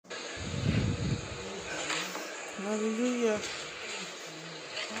Hallelujah.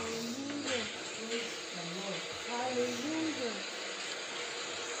 Hallelujah. Hallelujah.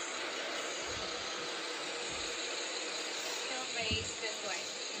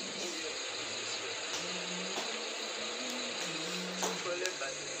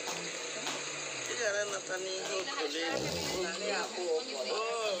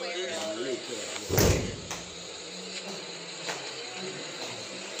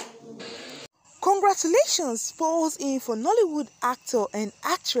 Congratulations falls in for Nollywood actor and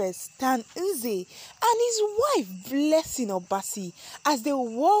actress Stan Nze and his wife Blessing Obasi as they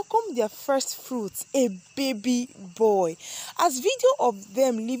welcome their first fruits, a baby boy. As video of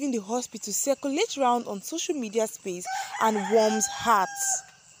them leaving the hospital circulates around on social media space and warms hearts.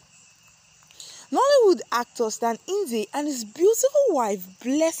 Nollywood actor Stan Nze and his beautiful wife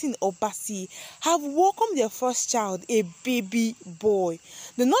Blessing Obasi have welcomed their first child, a baby boy.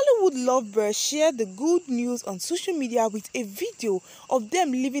 The Nollywood lovebird shared the good news on social media with a video of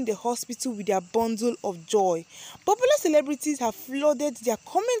them leaving the hospital with their bundle of joy. Popular celebrities have flooded their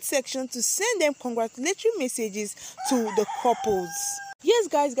comment section to send them congratulatory messages to the couples. Yes,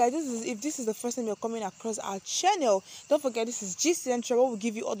 guys, if this is the first time you're coming across our channel, don't forget this is G Central, where we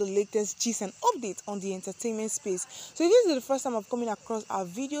give you all the latest G's and updates on the entertainment space. So if this is the first time of coming across our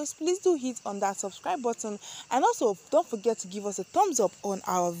videos, please do hit on that subscribe button, and also don't forget to give us a thumbs up on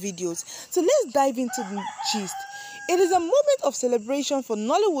our videos. So let's dive into the gist. It is a moment of celebration for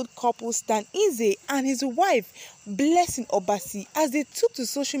Nollywood couple Stan Nze and his wife Blessing Obasi as they took to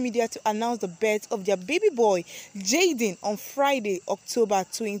social media to announce the birth of their baby boy Jaden on Friday, October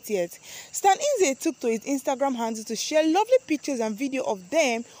 20th. Stan Nze took to his Instagram handle to share lovely pictures and video of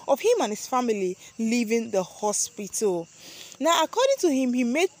him and his family leaving the hospital. Now, according to him, he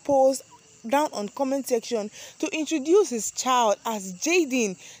made posts down on comment section to introduce his child as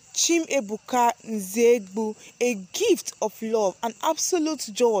Jaden Chimebuka Nzegbu, a gift of love and absolute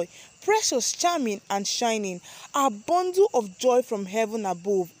joy, precious, charming and shining, our bundle of joy from heaven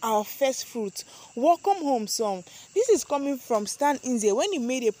above, our first fruit. Welcome home, son. This is coming from Stan Nze when he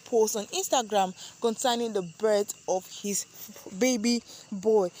made a post on Instagram concerning the birth of his baby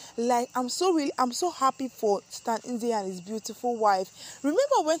boy. Like, I'm so happy for Stan Nze and his beautiful wife.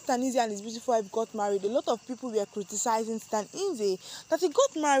 Remember when Stan Nze and his beautiful wife got married, a lot of people were criticizing Stan Nze that he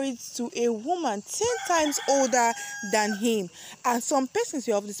got married to a woman 10 times older than him, and some persons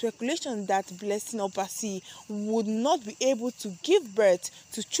were of the speculation that Blessing Obasi would not be able to give birth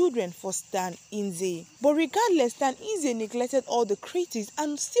to children for Stan Nze. But regardless, Stan Nze neglected all the critics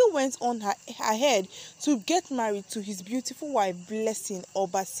and still went on ahead to get married to his beautiful wife Blessing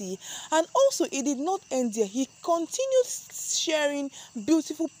Obasi. And also, it did not end there. He continued sharing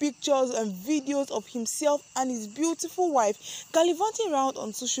beautiful pictures and videos of himself and his beautiful wife gallivanting around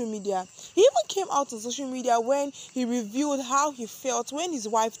on social media. He even came out on social media when he revealed how he felt when his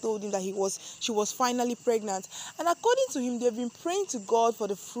wife told him that she was finally pregnant. And according to him, they've been praying to God for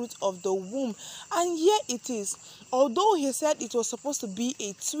the fruit of the womb, and here it is. Although he said it was supposed to be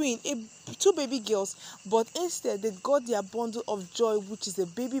a twin, two baby girls, but instead they got their bundle of joy, which is a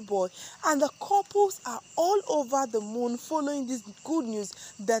baby boy, and the couples are all over the moon following this good news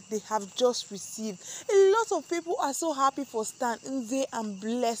that they have just received. A lot of people are so happy for Stan Nze and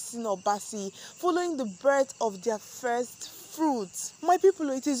Blessing Obasi following the birth of their first fruits. My people,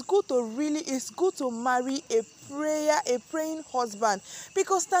 it's good to marry a praying husband,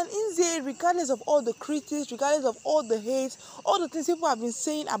 because Stan Nze, regardless of all the critics, regardless of all the hate, all the things people have been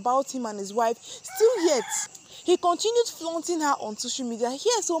saying about him and his wife, still yet he continued flaunting her on social media.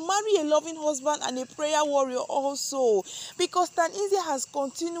 Yes, so marry a loving husband and a prayer warrior also, because Stan Nze has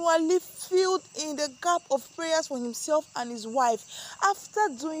continually filled in the gap of prayers for himself and his wife. After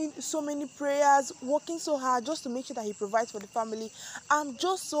doing so many prayers, working so hard just to make sure that he provides for the family, I'm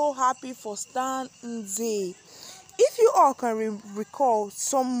just so happy for Stan Nze. If you all can recall,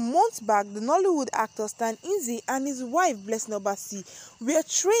 some months back, the Nollywood actor Stan Nze and his wife Blessing Obasi were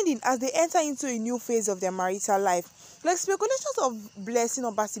trending as they enter into a new phase of their marital life. Like, speculations of Blessing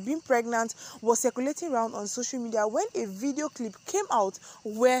Obasi being pregnant was circulating around on social media when a video clip came out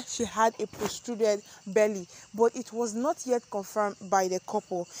where she had a protruded belly, but it was not yet confirmed by the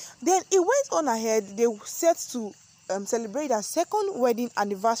couple. Then it went on ahead. They set to celebrate their second wedding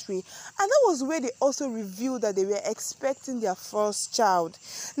anniversary, and that was where they also revealed that they were expecting their first child.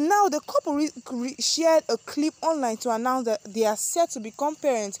 Now the couple shared a clip online to announce that they are set to become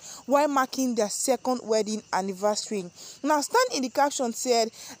parents while marking their second wedding anniversary. Now, Stan in the caption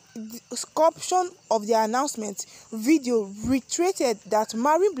said, the caption of the announcement video reiterated that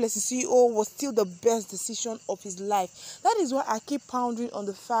marrying Blessing CEO was still the best decision of his life. That is why I keep pounding on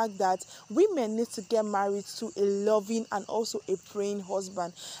the fact that women need to get married to a loving and also a praying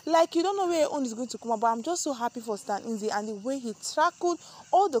husband. Like, you don't know where your own is going to come up, but I'm just so happy for Stan Nze and the way he tackled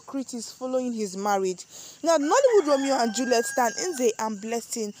all the critics following his marriage. Now, Nollywood Romeo and Juliet, Stan Nze and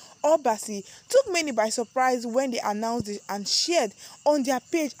Blessing Obasi took many by surprise when they announced it and shared on their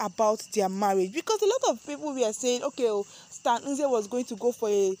page about their marriage, because a lot of people were saying, okay, Stan Nze was going to go for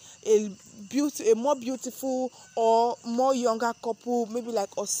a more beautiful or more younger couple, maybe like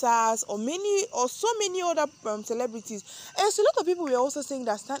Osas or so many other celebrities. And so a lot of people were also saying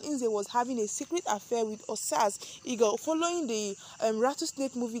that Stan Nze was having a secret affair with Osas Eagle following the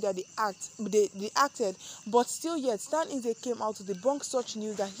Rattlesnake movie that they acted. But still yet, Stan Nze came out to debunk such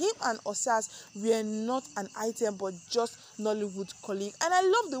news that him and Osas were not an item but just Nollywood colleague. And I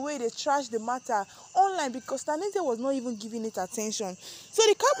love the way they trashed the matter online, because Stan Nze was not even giving it attention. So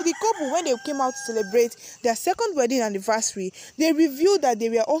the couple, when they came out to celebrate their second wedding anniversary, they revealed that they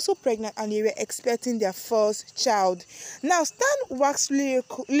were also pregnant and they were expecting their first child. Now, Stan waxed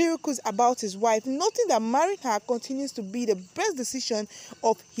lyrical about his wife, noting that marrying her continues to be the best decision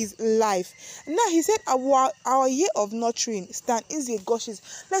of his life. Now, he said, our year of nurturing, Stan Nze gushes.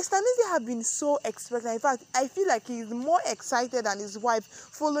 Like, Stan Nze have been so expectant. In fact, I feel like he is more excited than his wife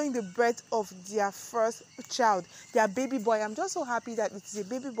following the birth of their first child, their baby boy. I'm just so happy that it is a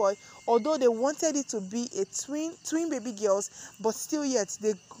baby boy, although they wanted it to be a twin baby girls, but still yet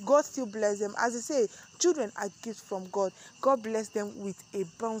God still bless them. As they say, children are gifts from God. God bless them with a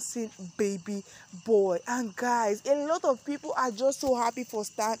bouncing baby boy. And guys, a lot of people are just so happy for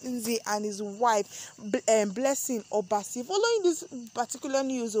Stan Nze and his wife, Blessing Obasi, following this particular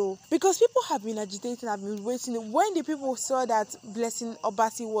news. Because people have been agitating, have been waiting. When the people saw that Blessing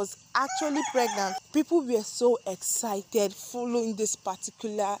Obasi was actually pregnant, people were so excited following this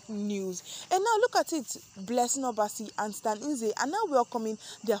particular news. And now look at it, Blessing Obasi and Stan Nze are now welcoming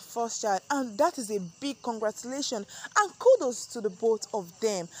their first child, and that is a big congratulations and kudos to the both of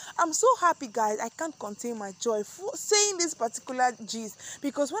them. I'm so happy, guys. I can't contain my joy for saying this particular gist,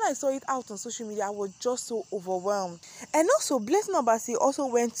 because when I saw it out on social media, I was just so overwhelmed. And also, Blessing Obasi also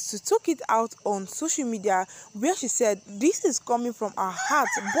went to talk it out on social media, where she said, "This is coming from our heart,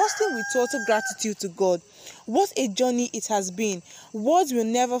 bursting with total gratitude to God. What a journey it has been. Words will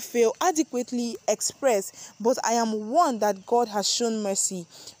never fail adequately express, but I am one that God has shown mercy.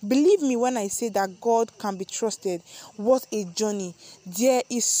 Believe me when I say that God can be trusted. What a journey. There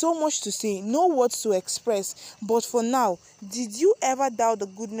is so much to say, no words to express, but for now, did you ever doubt the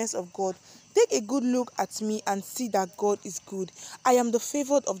goodness of God? Take a good look at me and see that God is good. I am the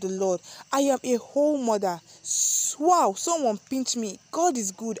favored of the Lord. I am a whole mother. Wow, someone pinch me. God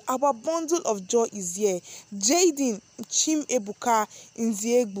is good. Our bundle of joy is here. Jaden Chim Ebuka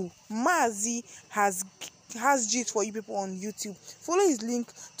Nziegbu Mazi has gist for you people on YouTube. Follow his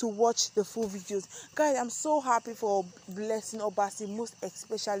link to watch the full videos. Guys, I'm so happy for Blessing Obasi, most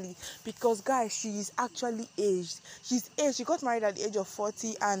especially because, guys, she is actually aged. She's aged. She got married at the age of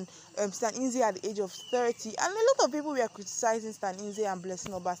 40 and Stan Nze at the age of 30. And a lot of people were criticizing Stan Nze and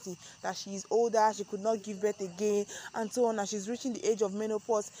Blessing Obasi that she is older, she could not give birth again, and so on, and she's reaching the age of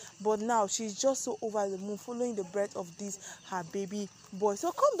menopause. But now she's just so over the moon following the birth of this her baby boy.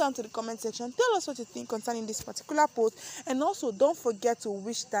 So come down to the comment section, tell us what you think concerning this particular post, and also don't forget to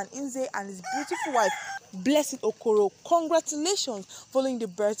wish Stan Nze and his beautiful wife Blessing Okoro congratulations following the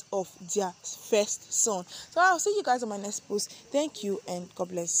birth of their first son. So I'll see you guys on my next post. Thank you and God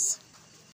bless.